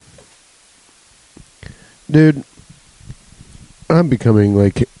Dude, I'm becoming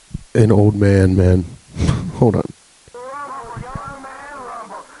like an old man, man. Hold on.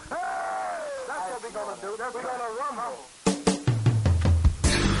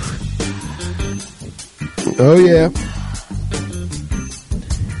 Oh, yeah.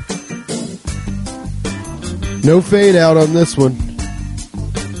 No fade out on this one.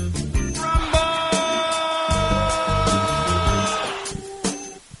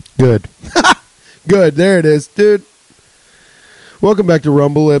 Good. Good. There it is, dude. Welcome back to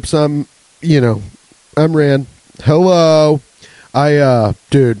Rumble Lips. I'm Ran. Hello.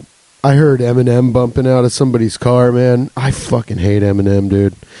 Dude, I heard Eminem bumping out of somebody's car, man. I fucking hate Eminem,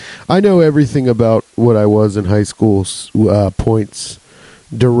 dude. I know everything about what I was in high school points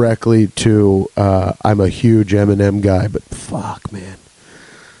directly to I'm a huge Eminem guy, but fuck, man.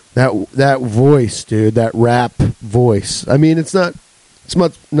 That voice, dude, that rap voice. I mean, it's not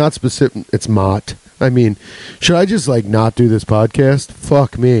specific. It's Mott. I mean, should I just like not do this podcast?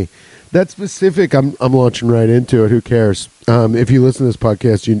 Fuck me. That specific, I'm launching right into it. Who cares? If you listen to this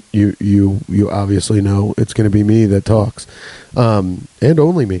podcast, you obviously know it's going to be me that talks, and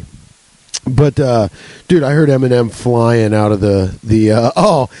only me. But dude, I heard Eminem flying out of the.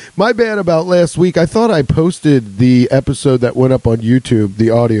 Oh, my bad about last week. I thought I posted the episode that went up on YouTube,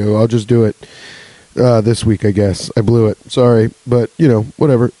 the audio. I'll just do it this week, I guess. I blew it. Sorry, but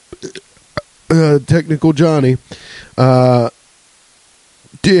whatever. Technical Johnny.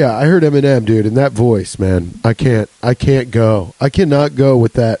 Yeah, I heard Eminem, dude, and that voice, man. I can't go. I cannot go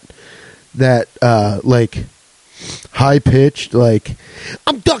with that like high pitched, like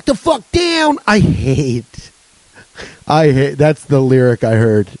I'm ducked the fuck down. I hate. That's the lyric I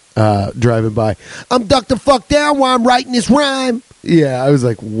heard driving by. I'm ducked the fuck down while I'm writing this rhyme. Yeah, I was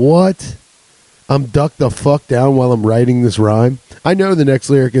like, what? I'm ducked the fuck down while I'm writing this rhyme. I know the next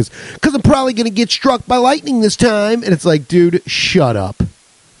lyric is because I'm probably gonna get struck by lightning this time, and it's like, dude, shut up.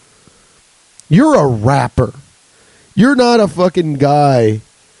 You're a rapper. You're not a fucking guy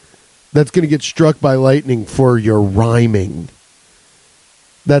that's going to get struck by lightning for your rhyming.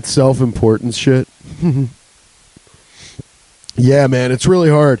 That's self-importance shit. Yeah, man, it's really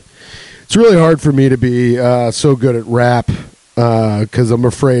hard. It's really hard for me to be so good at rap because I'm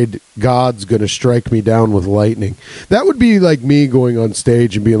afraid God's going to strike me down with lightning. That would be like me going on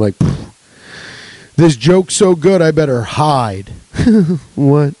stage and being like, this joke's so good, I better hide.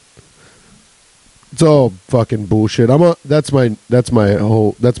 What? It's all fucking bullshit. That's my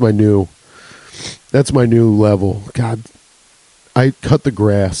new level. God, I cut the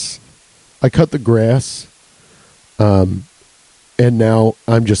grass. And now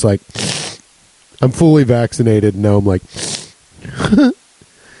I'm just like, I'm fully vaccinated. And now I'm like,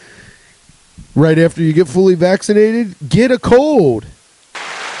 right after you get fully vaccinated, get a cold.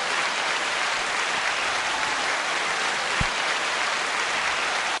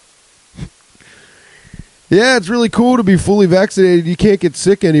 Yeah, it's really cool to be fully vaccinated. You can't get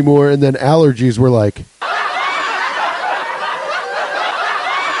sick anymore. And then allergies were like,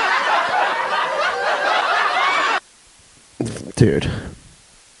 dude,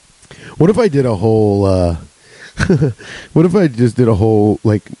 what if I did a whole, what if I just did a whole,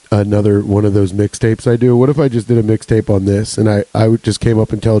 like, another one of those mixtapes I do? What if I just did a mixtape on this and I just came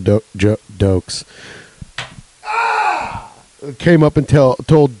up and told Dokes. Came up and told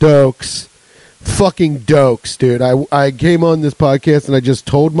Dokes. Fucking Dokes, dude. I came on this podcast and I just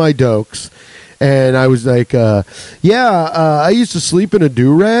told my Dokes, and I was like, I used to sleep in a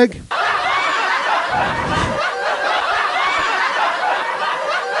do-rag.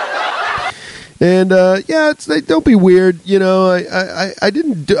 And it's like, don't be weird, I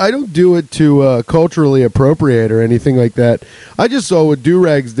don't do it to culturally appropriate or anything like that. I just saw what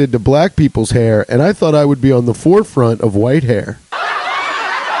do-rags did to black people's hair, and I thought I would be on the forefront of white hair.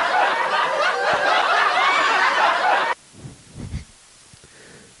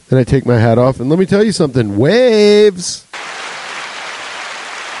 Then I take my hat off, and let me tell you something. Waves!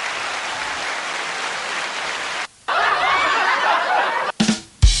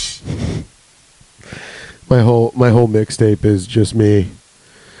 My whole mixtape is just me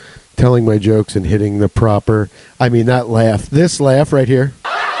telling my jokes and hitting the proper... I mean, that laugh. This laugh right here.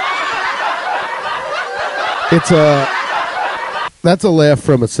 That's a laugh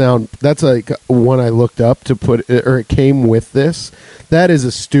from a sound. That's like one I looked up to put, or it came with this. That is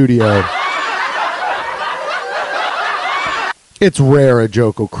a studio. It's rare a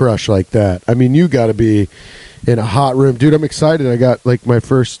joke will crush like that. I mean, you got to be in a hot room, dude. I'm excited. I got like my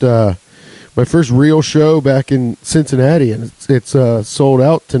first real show back in Cincinnati, and it's sold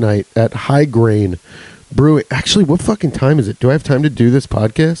out tonight at High Grain Brewing. Actually, what fucking time is it? Do I have time to do this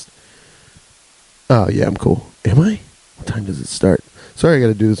podcast? Oh, yeah, I'm cool. Am I? What time does it start? Sorry, I got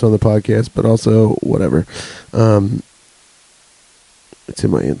to do this on the podcast, but also whatever. It's in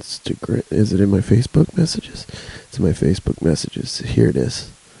my Instagram. Is it in my Facebook messages? It's in my Facebook messages. Here it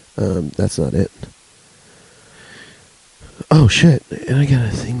is. That's not it. Oh, shit. And I got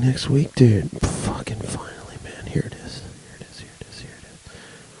a thing next week, dude. Fucking finally, man. Here it is.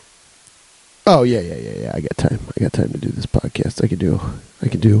 Oh, yeah. I got time. I got time to do this podcast. I could do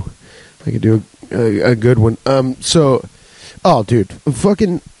a good one. Oh, dude,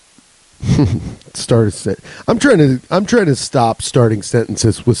 fucking start a sentence. I'm trying to stop starting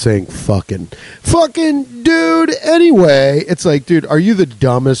sentences with saying fucking, dude. Anyway, it's like, dude, are you the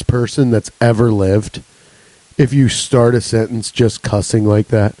dumbest person that's ever lived? If you start a sentence just cussing like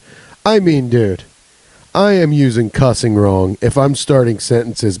that, I mean, dude, I am using cussing wrong if I'm starting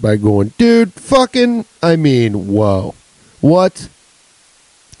sentences by going, dude, fucking. I mean, whoa, what?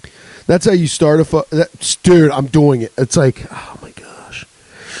 That's how you start dude, I'm doing it. It's like, oh my gosh.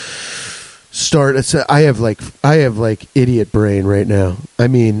 I have like idiot brain right now. I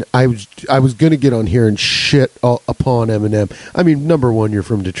mean, I was going to get on here and shit upon Eminem. I mean, number one, you're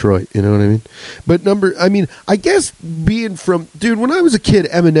from Detroit, you know what I mean? But I guess being from, dude, when I was a kid,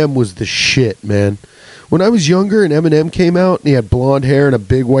 Eminem was the shit, man. When I was younger and Eminem came out and he had blonde hair and a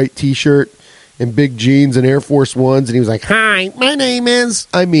big white t-shirt and big jeans and Air Force Ones, and he was like, hi, my name is...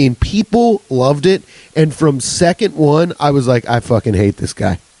 I mean, people loved it, and from second one, I was like, I fucking hate this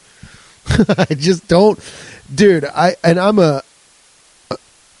guy. I just don't... Dude, I'm a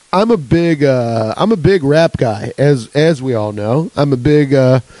big rap guy, as we all know. I'm a big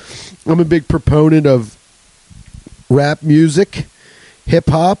proponent of rap music.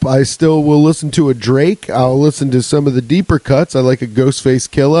 Hip-hop, I still will listen to a Drake. I'll listen to some of the deeper cuts. I like a Ghostface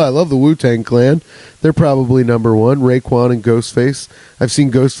Killah. I love the Wu-Tang Clan. They're probably number one, Raekwon and Ghostface. I've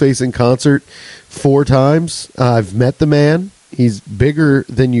seen Ghostface in concert 4 times. I've met the man. He's bigger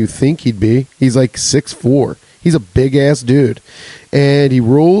than you think he'd be. He's like 6'4". He's a big-ass dude. And he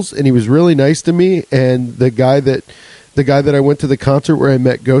rules, and he was really nice to me. And the guy that I went to the concert where I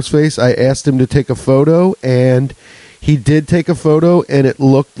met Ghostface, I asked him to take a photo, and... he did take a photo, and it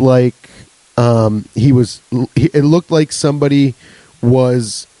looked like it looked like somebody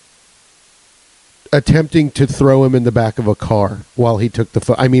was attempting to throw him in the back of a car while he took the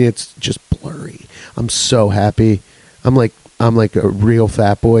photo. I mean, it's just blurry. I'm so happy. I'm like a real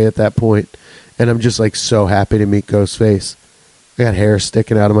fat boy at that point, and I'm just like so happy to meet Ghostface. I got hair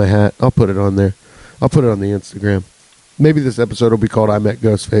sticking out of my hat. I'll put it on there. I'll put it on the Instagram. Maybe this episode will be called I Met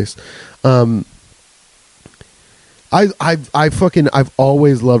Ghostface. I've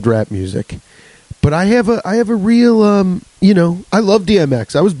always loved rap music, but I have a real I love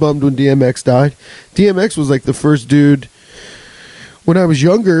DMX. I was bummed when DMX died. DMX was like the first dude when I was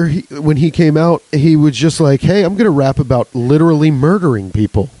younger. When he came out, he was just like, "Hey, I'm gonna rap about literally murdering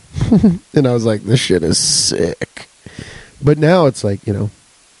people," and I was like, "This shit is sick." But now it's like, now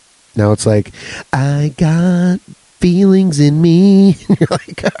it's like, I got feelings in me. You're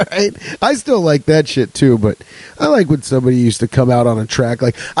like, all right. I still like that shit too, but I like when somebody used to come out on a track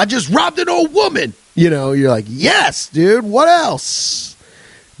like, I just robbed an old woman. You're like, yes, dude, what else?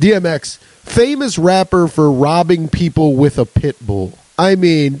 DMX, famous rapper for robbing people with a pit bull. I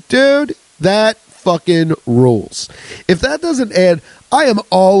mean, dude, that fucking rules. If that doesn't add, I am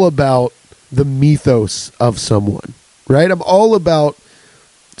all about the mythos of someone, right? I'm all about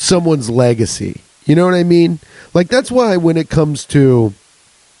someone's legacy. You know what I mean? Like, that's why when it comes to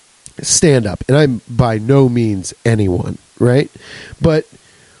stand-up, and I'm by no means anyone, right? But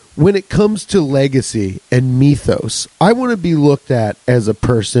when it comes to legacy and mythos, I want to be looked at as a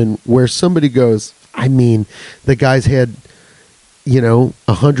person where somebody goes, I mean, the guy's had,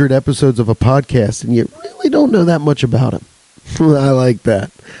 100 episodes of a podcast, and you really don't know that much about him. I like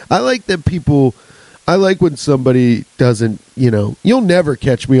that. I like that people... I like when somebody doesn't, you'll never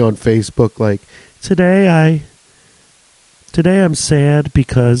catch me on Facebook like, Today I'm sad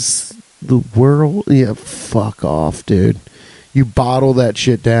because the world... Yeah, fuck off, dude. You bottle that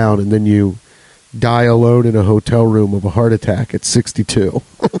shit down and then you die alone in a hotel room of a heart attack at 62.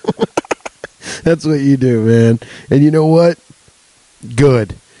 That's what you do, man. And you know what?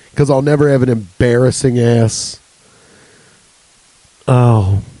 Good. Because I'll never have an embarrassing ass.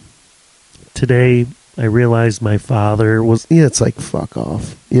 Oh. Today I realized my father was... Yeah, it's like, fuck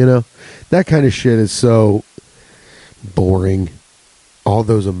off. That kind of shit is so boring. All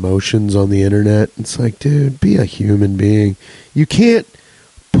those emotions on the internet. It's like, dude, be a human being. You can't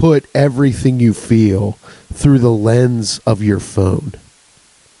put everything you feel through the lens of your phone.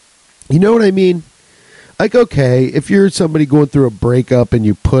 You know what I mean? Like, okay, if you're somebody going through a breakup and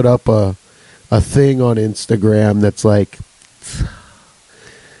you put up a a thing on Instagram that's like,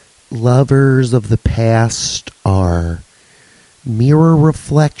 lovers of the past are mirror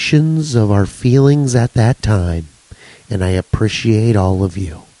reflections of our feelings at that time, and I appreciate all of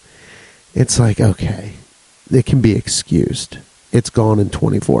you. It's like, okay, it can be excused. It's gone in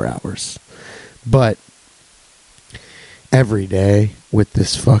 24 hours. But every day with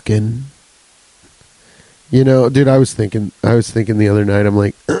this fucking, dude, I was thinking the other night, I'm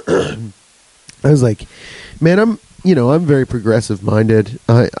like, I was like, man, I'm very progressive minded.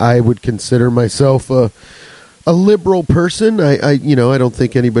 I would consider myself a liberal person. I don't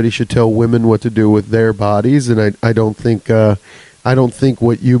think anybody should tell women what to do with their bodies, and I don't think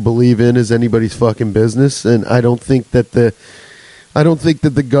what you believe in is anybody's fucking business, and I don't think that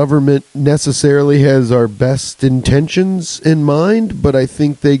the government necessarily has our best intentions in mind, but I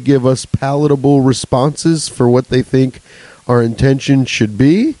think they give us palatable responses for what they think our intention should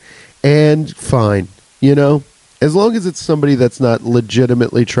be, and fine, as long as it's somebody that's not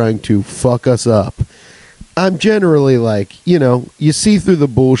legitimately trying to fuck us up. I'm generally like, you see through the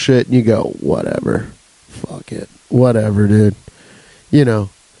bullshit and you go, whatever, fuck it, whatever, dude.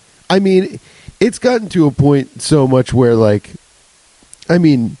 I mean, it's gotten to a point so much where, like, I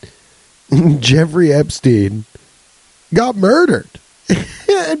mean, Jeffrey Epstein got murdered.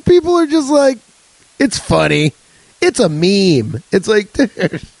 And people are just like, it's funny. It's a meme. It's like,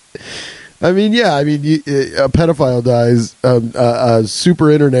 dude. A pedophile dies, a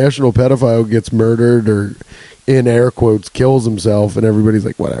super international pedophile gets murdered, or in air quotes, kills himself, and everybody's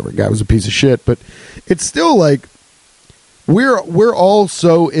like, whatever, guy was a piece of shit. But it's still like, we're all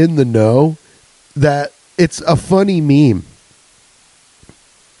so in the know that it's a funny meme.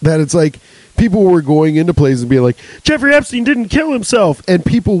 That it's like, people were going into places and being like, Jeffrey Epstein didn't kill himself, and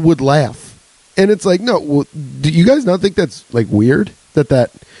people would laugh. And it's like, no, well, do you guys not think that's like weird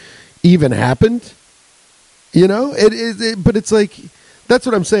that even happened? But it's like, that's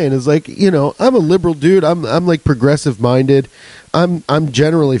what I'm saying is like, I'm a liberal dude. I'm like progressive minded. I'm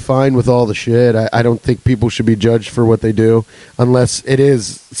generally fine with all the shit. I don't think people should be judged for what they do unless it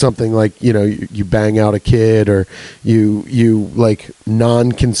is something like, you bang out a kid, or you like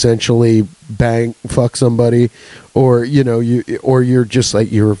non-consensually fuck somebody, or you're just like,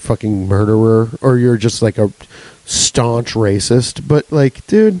 you're a fucking murderer, or you're just like a staunch racist. But like,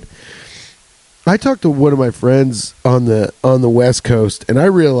 dude, I talked to one of my friends on the West Coast, and I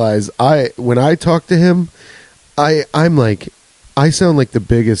realize when I talk to him, I'm like, I sound like the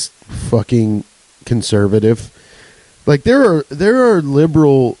biggest fucking conservative. Like, there are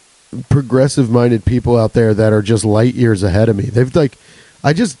liberal, progressive-minded people out there that are just light years ahead of me. They've like,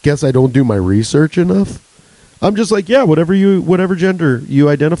 I just guess I don't do my research enough. I'm just like, yeah, whatever gender you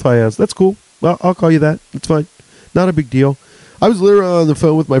identify as, that's cool. Well, I'll call you that. It's fine. Not a big deal. I was literally on the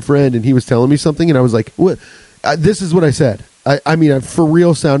phone with my friend, and he was telling me something, and I was like, "What?" This is what I said. I mean, I for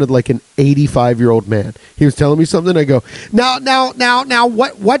real sounded like an 85-year-old man. He was telling me something. I go, now,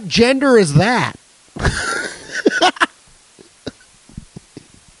 what gender is that?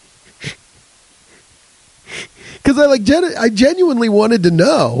 Because I genuinely wanted to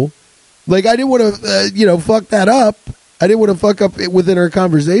know. Like, I didn't want to, fuck that up. I didn't want to fuck up within our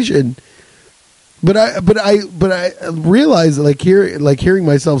conversation. But I realized, hearing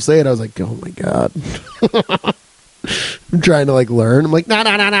myself say it, I was like, oh my God. I'm trying to like learn. I'm like, no,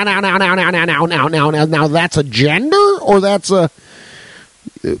 now that's a gender, or that's a,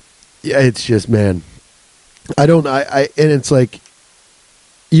 yeah, it's just, man, and it's like,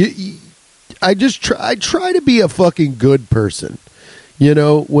 I try to be a fucking good person,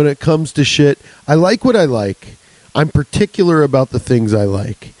 when it comes to shit. I like what I like. I'm particular about the things I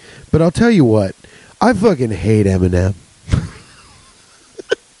like, but I'll tell you what, I fucking hate Eminem.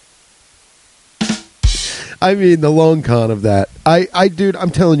 I mean, the long con of that. Dude, I'm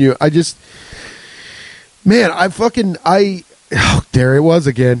telling you, there it was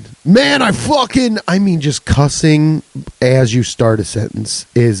again. Man, just cussing as you start a sentence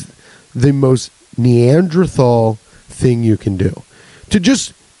is the most Neanderthal thing you can do. To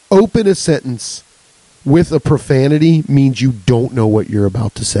just open a sentence with a profanity means you don't know what you're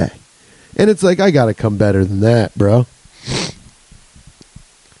about to say. And it's like, I gotta come better than that, bro.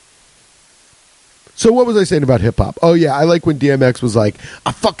 So what was I saying about hip-hop? Oh, yeah, I like when DMX was like,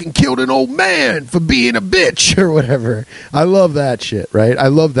 I fucking killed an old man for being a bitch, or whatever. I love that shit, right? I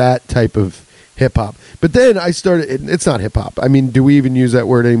love that type of hip-hop. But then I started, it's not hip-hop. I mean, do we even use that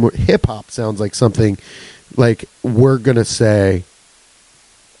word anymore? Hip-hop sounds like something like we're gonna say,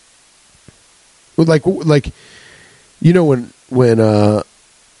 like when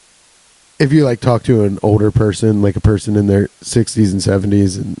if you like talk to an older person, like a person in their 60s and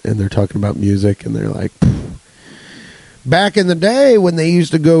 70s, and they're talking about music, and they're like, back in the day when they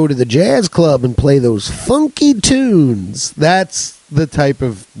used to go to the jazz club and play those funky tunes. That's the type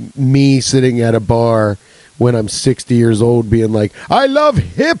of me sitting at a bar when I'm 60 years old being like, I love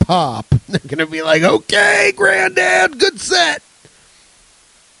hip hop. They're going to be like, okay, granddad, good set.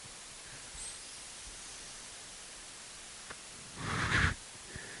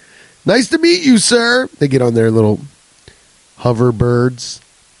 Nice to meet you, sir. They get on their little hoverbirds.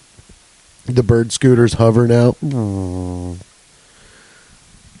 The bird scooters hover now. Aww.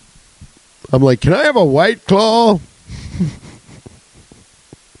 I'm like, can I have a White Claw?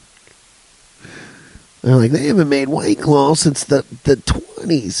 They're like, they haven't made White Claw since the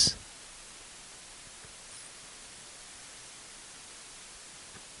 20s.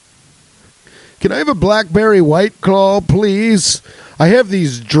 Can I have a Blackberry White Claw, please? I have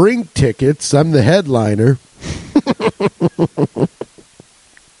these drink tickets. I'm the headliner.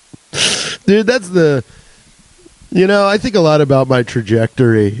 Dude, that's the... You know, I think a lot about my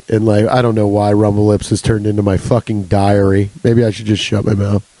trajectory in life. I don't know why Rumble Lips has turned into my fucking diary. Maybe I should just shut my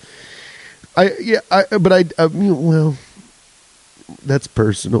mouth. Well, that's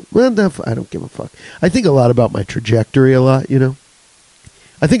personal. Well, I don't give a fuck. I think a lot about my trajectory a lot, you know?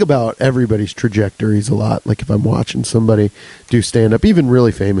 I think about everybody's trajectories a lot. Like if I'm watching somebody do stand-up, even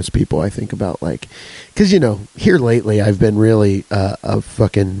really famous people, I think about like... Because, you know, here lately I've been really a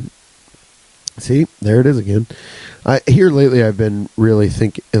fucking... See, there it is again. Here lately, I've been really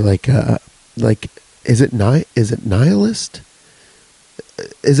thinking, like, is it nihilist?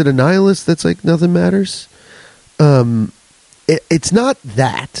 Is it a nihilist that's like nothing matters? It's not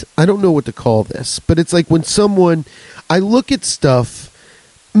that. I don't know what to call this, but it's like when I look at stuff,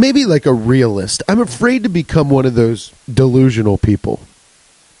 maybe like a realist. I'm afraid to become one of those delusional people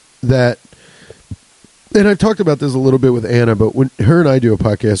that. And I've talked about this a little bit with Anna, but when her and I do a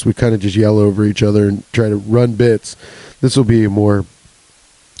podcast, we kind of just yell over each other and try to run bits. This will be a more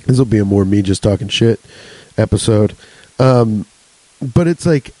me just talking shit episode. But it's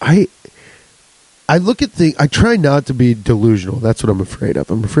like I look at things. I try not to be delusional. That's what I'm afraid of.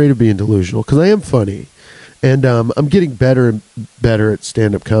 I'm afraid of being delusional because I am funny, and I'm getting better and better at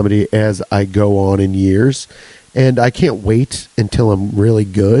stand-up comedy as I go on in years. And I can't wait until I'm really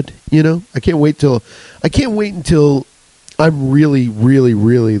good, you know? I can't wait until I'm really, really,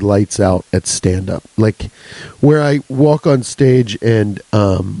 really lights out at stand-up. Like, where I walk on stage and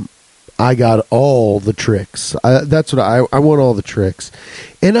I got all the tricks. That's what I want, all the tricks.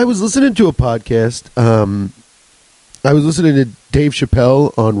 And I was listening to a podcast. I was listening to Dave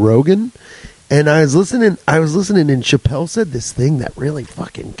Chappelle on Rogan. And I was listening, and Chappelle said this thing that really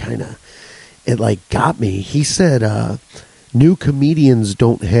fucking kind of... It like got me. He said new comedians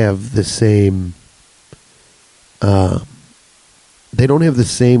don't have the same they don't have the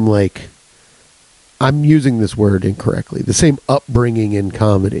same, like, I'm using this word incorrectly, the same upbringing in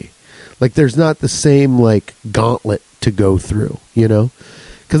comedy. Like there's not the same like gauntlet to go through, you know?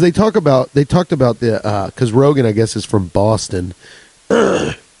 Cuz they talked about the cuz Rogan I guess is from Boston.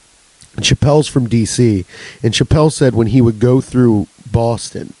 And Chappelle's from DC, and Chappelle said when he would go through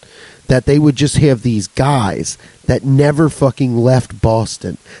Boston that they would just have these guys that never fucking left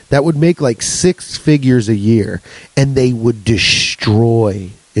Boston that would make like 6 figures a year, and they would destroy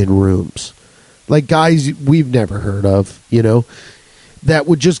in rooms. Like guys we've never heard of, you know, that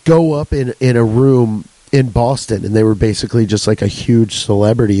would just go up in a room in Boston, and they were basically just like a huge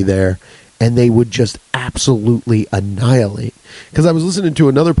celebrity there, and they would just absolutely annihilate. Because I was listening to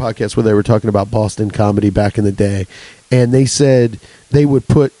another podcast where they were talking about Boston comedy back in the day, and they said they would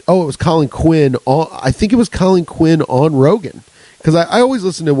put, it was Colin Quinn on, I think it was Colin Quinn on Rogan. Because I always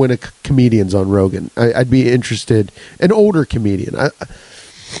listen to when a comedian's on Rogan. I'd be interested, an older comedian.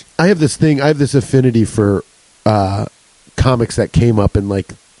 I have this affinity for comics that came up in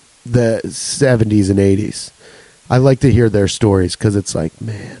like the 70s and 80s. I like to hear their stories because it's like,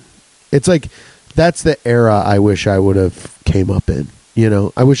 man, it's like that's the era I wish I would have came up in. You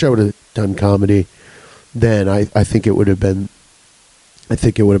know, I wish I would have done comedy then. I think it would have been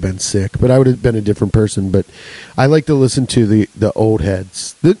sick, but I would have been a different person. But I like to listen to the old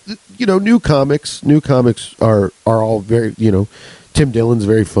heads. New comics are all very, you know, Tim Dillon's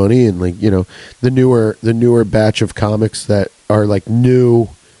very funny, and like, you know, the newer batch of comics that are like new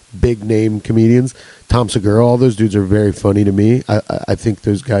big name comedians, Tom Segura, all those dudes are very funny to me. I think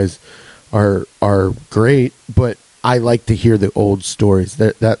those guys are great, but I like to hear the old stories.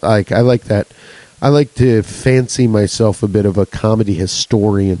 I like that. I like to fancy myself a bit of a comedy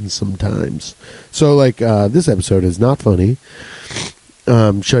historian sometimes. So like this episode is not funny.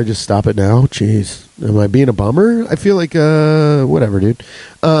 Should I just stop it now? Jeez, am I being a bummer? I feel like whatever, dude.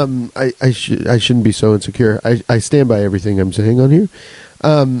 I shouldn't be so insecure. I stand by everything I'm saying on here.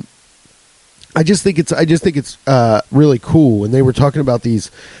 I just think it's really cool. And they were talking about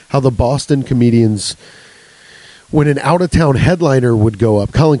how the Boston comedians, when an out of town headliner would go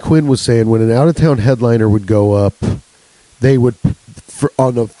up. Colin Quinn was saying when an out of town headliner would go up, they would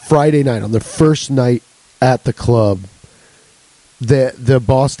on a Friday night, on the first night at the club, the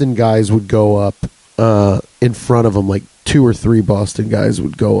Boston guys would go up in front of them, like 2 or 3 Boston guys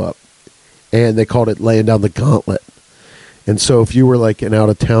would go up, and they called it laying down the gauntlet. And so if you were like an out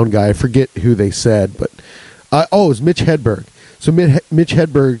of town guy, I forget who they said, but it was Mitch Hedberg. So Mitch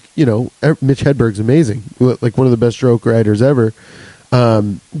Hedberg, Mitch Hedberg's amazing, like one of the best joke writers ever.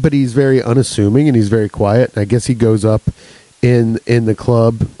 But he's very unassuming and he's very quiet. I guess he goes up in the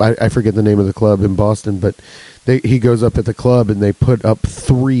club. I forget the name of the club in Boston, but he goes up at the club and they put up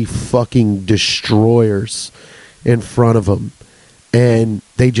 3 fucking destroyers in front of him, and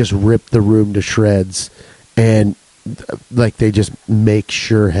they just rip the room to shreds, and like they just make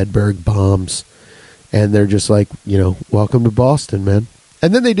sure Hedberg bombs, and they're just like, welcome to Boston, man.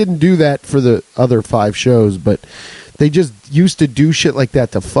 And then they didn't do that for the other 5 shows, but they just used to do shit like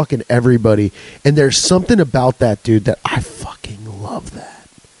that to fucking everybody. And there's something about that, dude, that I fucking love that.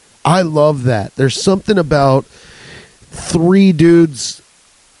 I love that. There's something about 3 dudes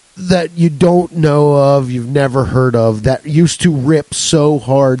that you don't know of, you've never heard of, that used to rip so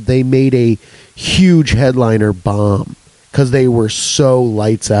hard they made a huge headliner bomb because they were so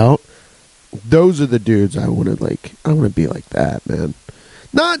lights out. Those are the dudes I want to be like that, man.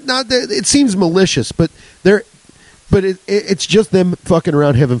 Not that it seems malicious, but it's just them fucking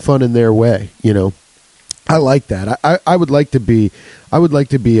around having fun in their way, I like that. I would like to be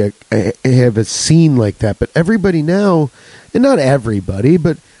have a scene like that. But everybody now, and not everybody,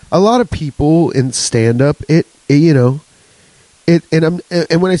 but a lot of people in stand up, and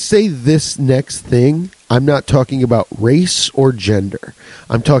when I say this next thing, I'm not talking about race or gender.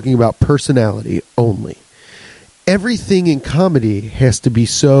 I'm talking about personality only. Everything in comedy has to be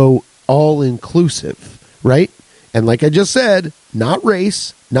so all inclusive, right? And like I just said, not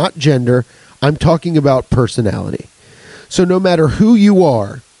race, not gender. I'm talking about personality. So no matter who you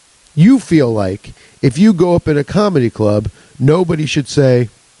are, you feel like if you go up in a comedy club, nobody should say,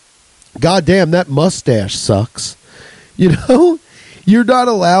 God damn, that mustache sucks. You're not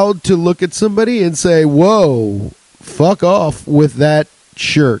allowed to look at somebody and say, whoa, fuck off with that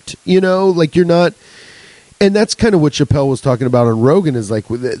shirt. Like you're not. And that's kind of what Chappelle was talking about on Rogan, is like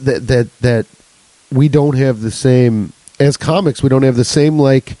that we don't have the same, as comics, we don't have the same,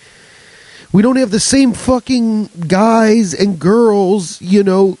 like, we don't have the same fucking guys and girls,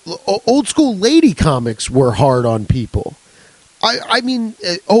 old school lady comics were hard on people. I mean,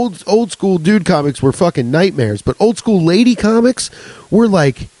 old school dude comics were fucking nightmares, but old school lady comics were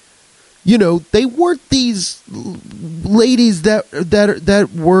like, they weren't these ladies that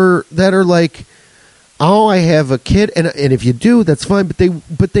are like, oh, I have a kid, and if you do, that's fine, but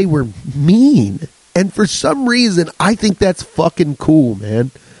they were mean. And for some reason, I think that's fucking cool,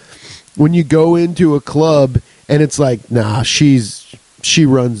 man. When you go into a club and it's like, nah, she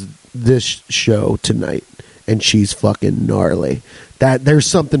runs this show tonight and she's fucking gnarly. That there's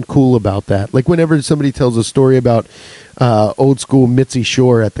something cool about that. Like whenever somebody tells a story about old school Mitzi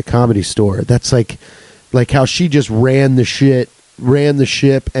Shore at the Comedy Store, that's like how she just ran the ship,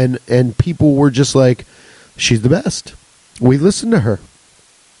 and people were just like, she's the best. We listen to her.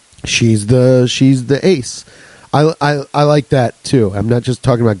 She's the ace. I like that too. I'm not just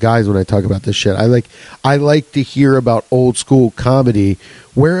talking about guys when I talk about this shit. I like to hear about old school comedy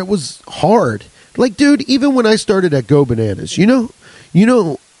where it was hard. Like, dude, even when I started at Go Bananas, and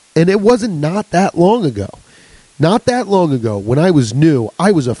it wasn't not that long ago. Not that long ago, when I was new,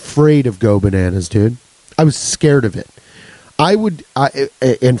 I was afraid of Go Bananas, dude. I was scared of it.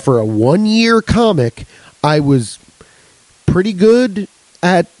 And for a 1-year comic, I was pretty good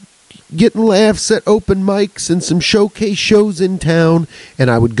at getting laughs at open mics and some showcase shows in town, and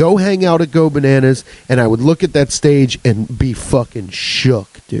I would go hang out at Go Bananas, and I would look at that stage and be fucking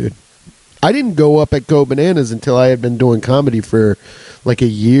shook, dude. I didn't go up at Go Bananas until I had been doing comedy for like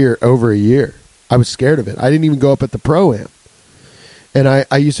over a year. I was scared of it. I didn't even go up at the Pro-Am. And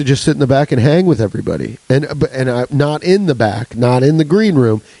I used to just sit in the back and hang with everybody. And I, not in the back, not in the green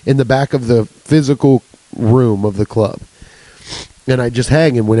room, in the back of the physical room of the club. And I just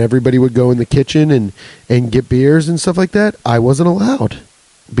hang, and when everybody would go in the kitchen and get beers and stuff like that, I wasn't allowed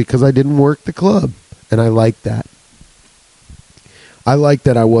because I didn't work the club. And I liked that. I liked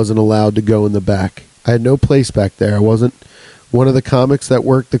that I wasn't allowed to go in the back. I had no place back there. I wasn't one of the comics that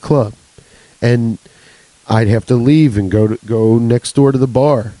worked the club. And I'd have to leave and go next door to the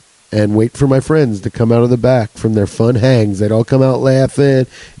bar and wait for my friends to come out of the back from their fun hangs. They'd all come out laughing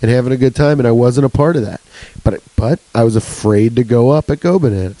and having a good time, and I wasn't a part of that. But I was afraid to go up at Go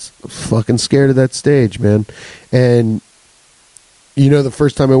Bananas. I was fucking scared of that stage, man. And, the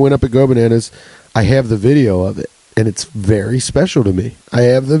first time I went up at Go Bananas, I have the video of it, and it's very special to me. I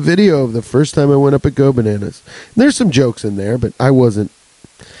have the video of the first time I went up at Go Bananas. There's some jokes in there, but I wasn't,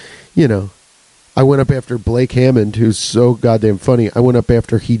 I went up after Blake Hammond, who's so goddamn funny. I went up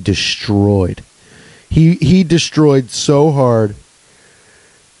after he destroyed. He destroyed so hard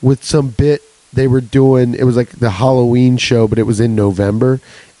with some bit they were doing. It was like the Halloween show, but it was in November.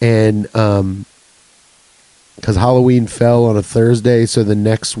 And because Halloween fell on a Thursday, so the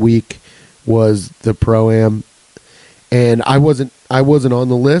next week was the Pro-Am. And I wasn't on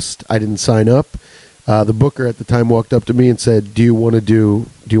the list. I didn't sign up. The booker at the time walked up to me and said, "Do you want to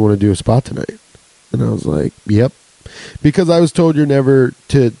do a spot tonight?" And I was like, "Yep," because I was told you're never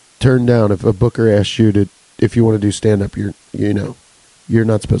to turn down if a booker asks you if you want to do stand up. You're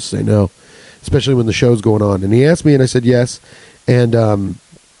not supposed to say no, especially when the show's going on. And he asked me, and I said yes. And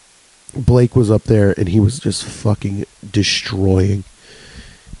Blake was up there, and he was just fucking destroying.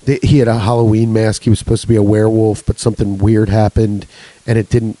 He had a Halloween mask. He was supposed to be a werewolf, but something weird happened, and it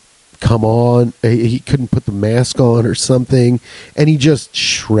didn't come on. He couldn't put the mask on or something, and he just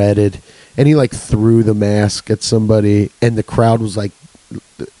shredded. And he threw the mask at somebody, and the crowd was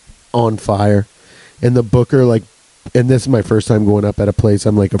on fire. And the booker and this is my first time going up at a place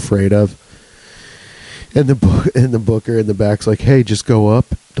I'm afraid of. And the booker in the back's like, "Hey, just go up.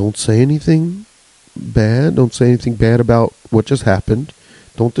 Don't say anything bad. Don't say anything bad about what just happened.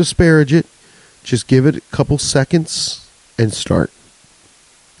 Don't disparage it. Just give it a couple seconds and start."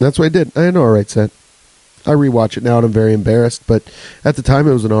 And that's what I did. I had an all right set. I rewatch it now and I'm very embarrassed, but at the time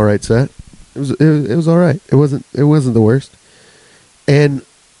it was an all right set. It was all right. It wasn't the worst. And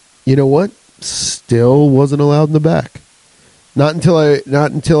you know what? Still wasn't allowed in the back. Not until I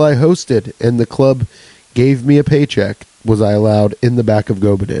hosted and the club gave me a paycheck was I allowed in the back of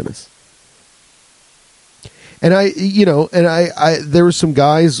Go Bananas. And I there were some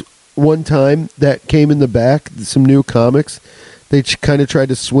guys one time that came in the back, some new comics. They kind of tried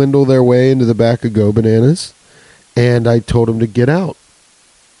to swindle their way into the back of Go Bananas, and I told them to get out.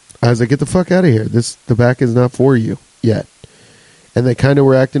 I was like, "Get the fuck out of here. The back is not for you yet." And they kind of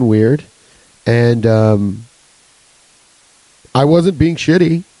were acting weird, and I wasn't being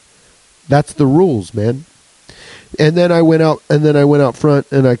shitty. That's the rules, man. And then I went out front,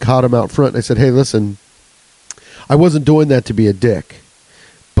 and I caught him out front, and I said, "Hey, listen, I wasn't doing that to be a dick,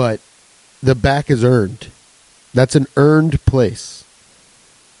 but the back is earned. That's an earned place.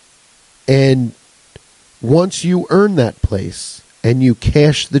 And once you earn that place and you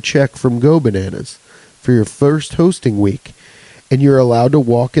cash the check from Go Bananas for your first hosting week, and you're allowed to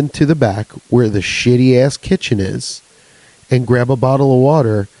walk into the back where the shitty ass kitchen is and grab a bottle of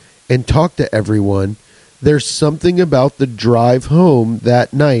water and talk to everyone, there's something about the drive home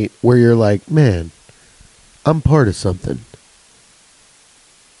that night where you're like, man, I'm part of something."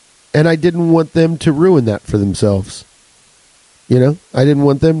 And I didn't want them to ruin that for themselves. I didn't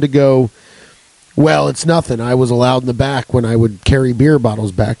want them to go, "Well, it's nothing. I was allowed in the back when I would carry beer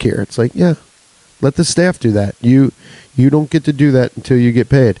bottles back here." It's like, yeah, let the staff do that. You don't get to do that until you get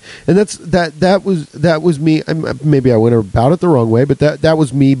paid. And that was me. Maybe I went about it the wrong way, but that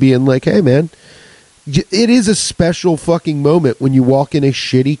was me being like, "Hey, man, it is a special fucking moment when you walk in a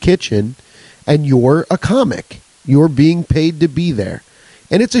shitty kitchen and you're a comic. You're being paid to be there.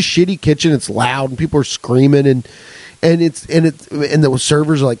 And it's a shitty kitchen. It's loud, and people are screaming, and the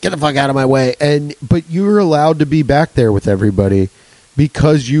servers are like, "Get the fuck out of my way!" But you're allowed to be back there with everybody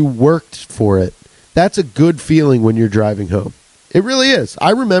because you worked for it. That's a good feeling when you're driving home. It really is.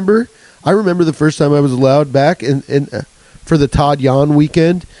 I remember the first time I was allowed back for the Todd Yan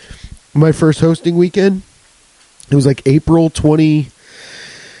weekend, my first hosting weekend. It was April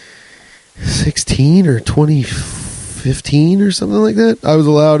 2016 or 2015 or something like that. I was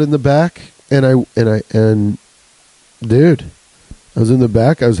allowed in the back, and dude, I was in the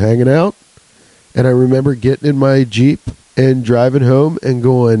back. I was hanging out, and I remember getting in my Jeep and driving home and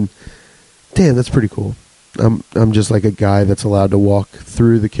going, "Damn, that's pretty cool. I'm just like a guy that's allowed to walk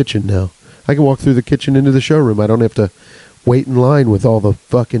through the kitchen now. I can walk through the kitchen into the showroom. I don't have to wait in line with all the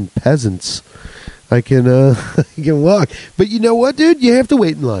fucking peasants. I can I can walk." But you know what, dude? You have to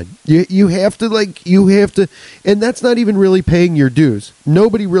wait in line. You have to, and that's not even really paying your dues.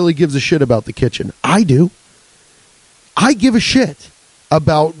 Nobody really gives a shit about the kitchen. I do. I give a shit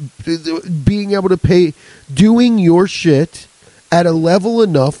about being able to pay, doing your shit at a level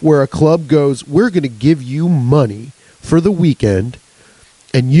enough where a club goes, we're going to give you money for the weekend,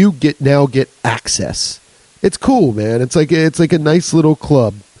 and you get access. It's cool, man. It's like a nice little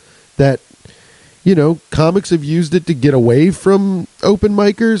club that, you know, comics have used it to get away from open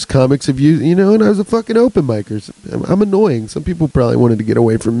micers. Comics have used, you know, and I was a fucking open micer. I'm annoying. Some people probably wanted to get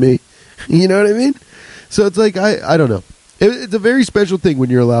away from me. You know what I mean? So it's like, I don't know. It's a very special thing when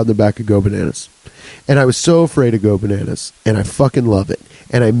you're allowed in the back of Go Bananas. And I was so afraid of Go Bananas, and I fucking love it.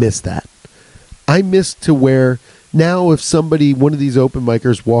 And I miss that. I miss to where now if somebody, one of these open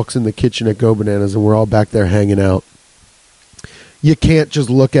micers walks in the kitchen at Go Bananas and we're all back there hanging out, you can't just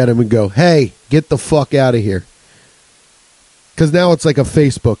look at him and go, hey, get the fuck out of here. Because now it's like a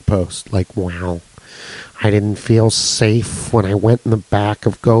Facebook post. Like, wow, I didn't feel safe when I went in the back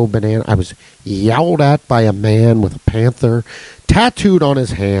of Go Banana. I was yelled at by a man with a panther tattooed on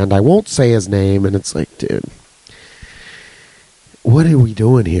his hand. I won't say his name. And it's like, dude, what are we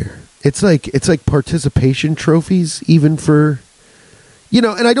doing here? It's like participation trophies, even for, you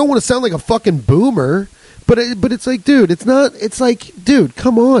know, and I don't want to sound like a fucking boomer, but it's like, dude, it's like, dude,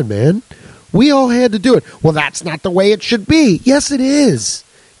 come on, man. We all had to do it. Well, that's not the way it should be. Yes, it is.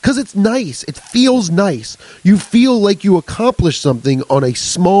 Because it's nice. It feels nice. You feel like you accomplished something on a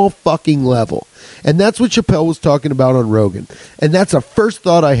small fucking level. And that's what Chappelle was talking about on Rogan. And that's the first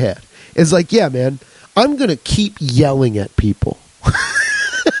thought I had. Is like, yeah, man, I'm going to keep yelling at people.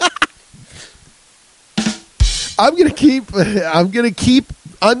 I'm going to keep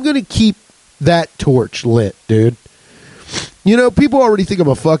that torch lit, dude. You know, people already think I'm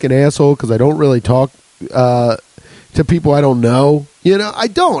a fucking asshole because I don't really talk to people I don't know. You know, I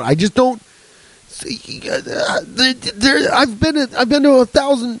don't. I just don't. I've been to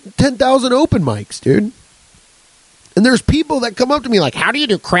 10,000 open mics, dude. And there's people that come up to me like, how do you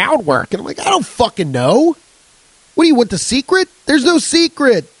do crowd work? And I'm like, I don't fucking know. What do you want, the secret? There's no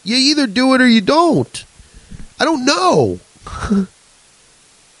secret. You either do it or you don't. I don't know. I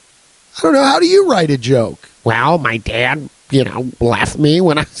don't know. How do you write a joke? Well, my dad, you know, left me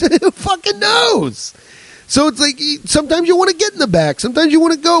when I said, who fucking knows? So it's like, sometimes you want to get in the back. Sometimes you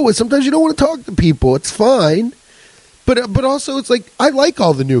want to go with. Sometimes you don't want to talk to people. It's fine. But also it's like, I like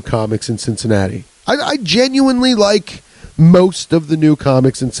all the new comics in Cincinnati. I genuinely like most of the new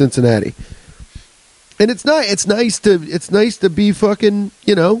comics in Cincinnati. And it's nice to be fucking,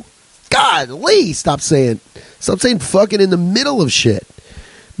 you know, God, Lee, stop saying fucking in the middle of shit.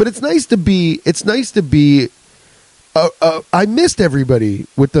 But it's nice to be I missed everybody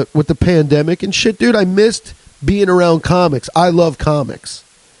with the pandemic and shit, dude. I missed being around comics. I love comics.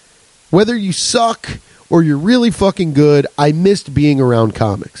 Whether you suck or you're really fucking good, I missed being around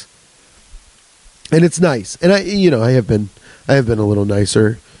comics. And it's nice. And I have been a little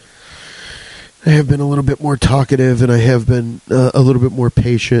nicer. I have been a little bit more talkative, and I have been a little bit more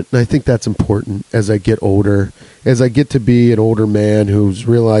patient. And I think that's important as I get older, as I get to be an older man who's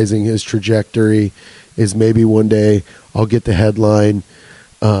realizing his trajectory is maybe one day I'll get the headline,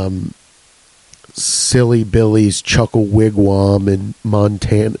 Silly Billy's Chuckle Wigwam in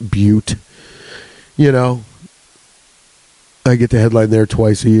Montana Butte. You know, I get the headline there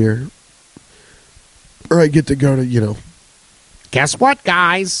twice a year. Or I get to go to, you know, guess what,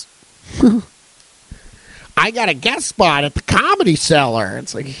 guys? I got a guest spot at the Comedy Cellar.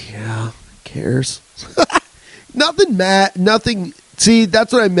 It's like, yeah, who cares? Nothing. See,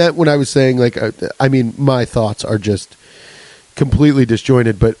 that's what I meant when I was saying, like, I mean, my thoughts are just completely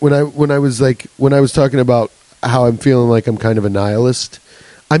disjointed. But when I was talking about how I'm feeling like I'm kind of a nihilist,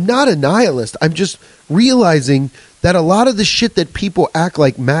 I'm not a nihilist. I'm just realizing that a lot of the shit that people act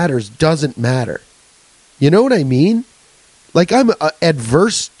like matters doesn't matter. You know what I mean? Like, I'm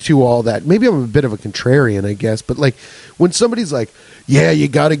adverse to all that. Maybe I'm a bit of a contrarian, I guess. But, like, when somebody's like, yeah, you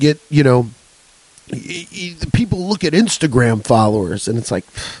got to get, you know, people look at Instagram followers. And it's like,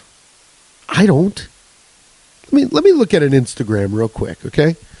 I don't. Let me look at an Instagram real quick,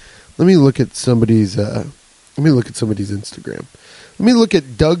 okay? Let me look at somebody's Instagram. Let me look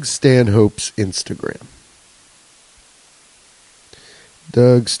at Doug Stanhope's Instagram.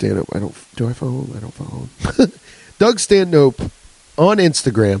 Doug Stanhope. Do I follow him? I don't follow him. Doug Stanhope on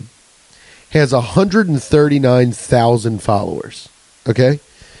Instagram has 139,000 followers. Okay?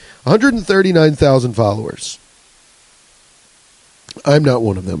 139,000 followers. I'm not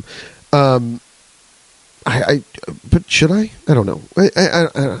one of them. But should I? I don't know. I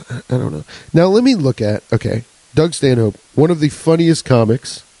don't know. Now let me look at, okay, Doug Stanhope, one of the funniest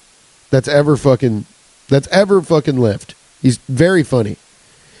comics that's ever fucking lived. He's very funny.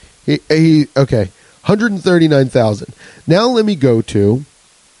 He okay, 139,000. Now let me go to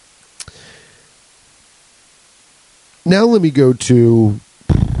Now let me go to...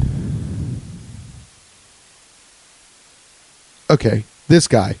 Okay, this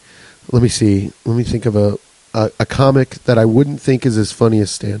guy. Let me see. Let me think of a comic that I wouldn't think is as funny as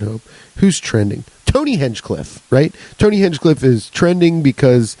Stanhope. Who's trending? Tony Hinchcliffe, right? Tony Hinchcliffe is trending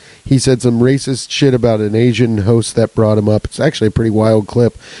because he said some racist shit about an Asian host that brought him up. It's actually a pretty wild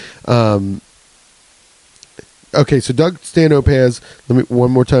clip. Okay, so Doug Stanhope has,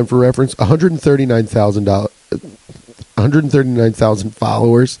 one more time for reference, 139,000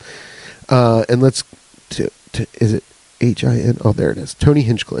 followers. And let's, is it H-I-N? Oh, there it is. Tony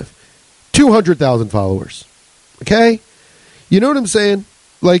Hinchcliffe. 200,000 followers. Okay? You know what I'm saying?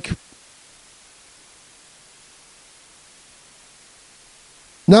 Like,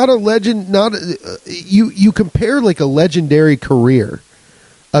 not a legend, you compare like a legendary career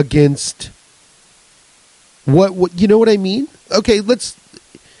against what you know what I mean? Okay,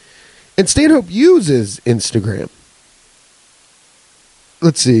 and Stanhope uses Instagram.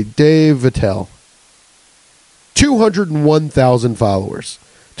 Let's see, Dave Attell. 201,000 followers.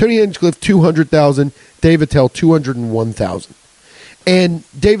 Tony Hinchcliffe, 200,000. Dave Attell, 201,000. And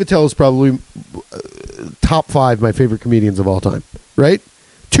Dave Attell is probably top 5 my favorite comedians of all time, right?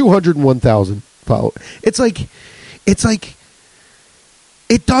 201,000 followers. It's like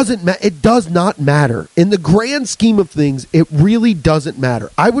it does not matter. In the grand scheme of things, it really doesn't matter.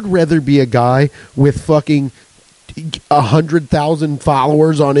 I would rather be a guy with fucking 100,000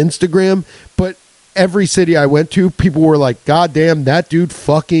 followers on Instagram, but every city I went to, people were like, God damn, that dude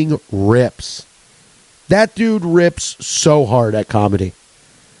fucking rips. That dude rips so hard at comedy.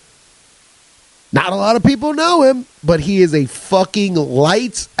 Not a lot of people know him, but he is a fucking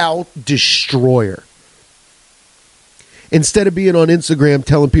lights out destroyer. Instead of being on Instagram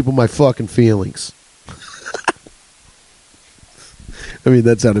telling people my fucking feelings. I mean,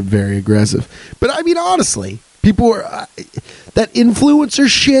 that sounded very aggressive. But I mean, honestly, people are... that influencer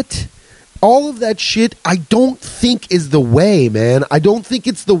shit, all of that shit, I don't think is the way, man. I don't think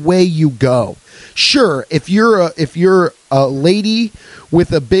it's the way you go. Sure, if you're a lady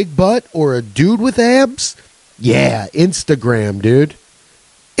with a big butt or a dude with abs, yeah, Instagram, dude.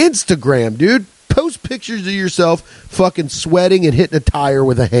 Instagram, dude. Post pictures of yourself fucking sweating and hitting a tire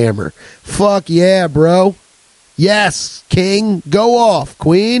with a hammer. Fuck yeah, bro. Yes, king. Go off,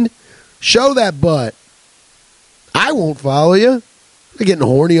 queen. Show that butt. I won't follow you. I'm getting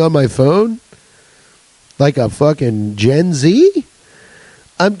horny on my phone like a fucking Gen Z.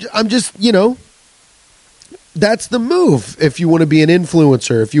 I'm just, that's the move if you want to be an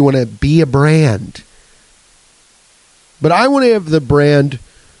influencer, if you want to be a brand. But I want to have the brand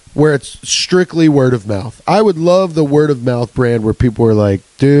where it's strictly word of mouth. I would love the word of mouth brand where people are like,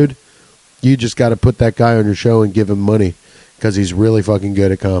 dude, you just got to put that guy on your show and give him money because he's really fucking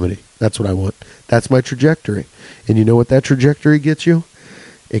good at comedy. That's what I want. That's my trajectory. And you know what that trajectory gets you?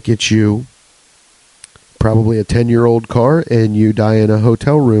 It gets you probably a 10-year-old car and you die in a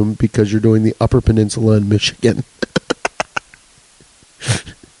hotel room because you're doing the Upper Peninsula in Michigan.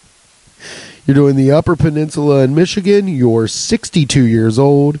 You're doing the Upper Peninsula in Michigan. You're 62 years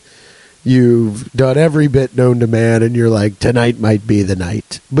old. You've done every bit known to man, and you're like, tonight might be the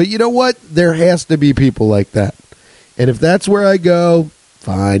night. But you know what? There has to be people like that. And if that's where I go,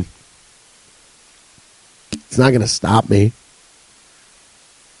 fine. It's not going to stop me.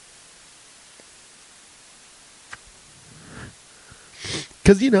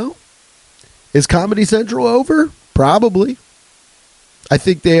 Because, is Comedy Central over? Probably. I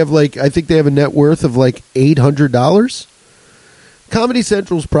think they have a net worth of like $800. Comedy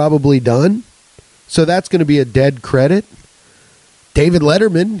Central's probably done. So that's going to be a dead credit. David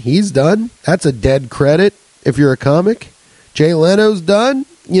Letterman, he's done. That's a dead credit if you're a comic. Jay Leno's done.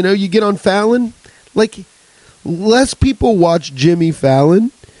 You get on Fallon. Like, less people watch Jimmy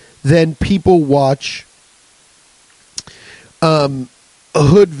Fallon than people watch Hood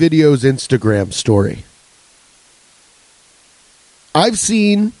Video's Instagram story. I've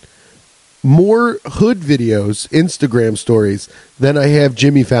seen more Hood Videos Instagram stories than I have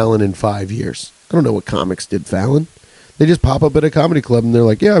Jimmy Fallon in 5 years. I don't know what comics did Fallon. They just pop up at a comedy club and they're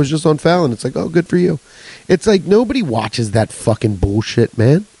like, yeah, I was just on Fallon. It's like, oh, good for you. It's like nobody watches that fucking bullshit,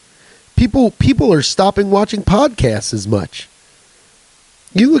 man. People are stopping watching podcasts as much.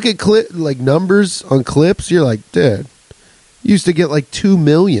 You look at numbers on clips, you're like, dude, you used to get like 2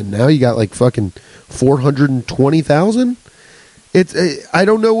 million. Now you got like fucking 420,000. I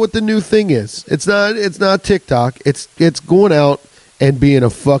don't know what the new thing is. It's not TikTok. It's going out and being a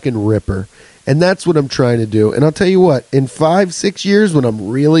fucking ripper. And that's what I'm trying to do. And I'll tell you what, in 5-6 years when I'm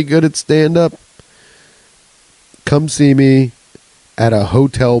really good at stand up, come see me at a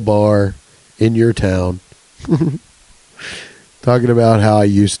hotel bar in your town. talking about how I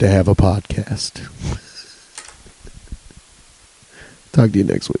used to have a podcast. Talk to you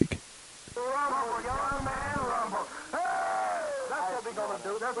next week. Rumble, young man, rumble. Hey, that's what we're gonna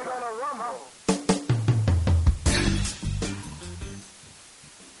do. We're gonna rumble.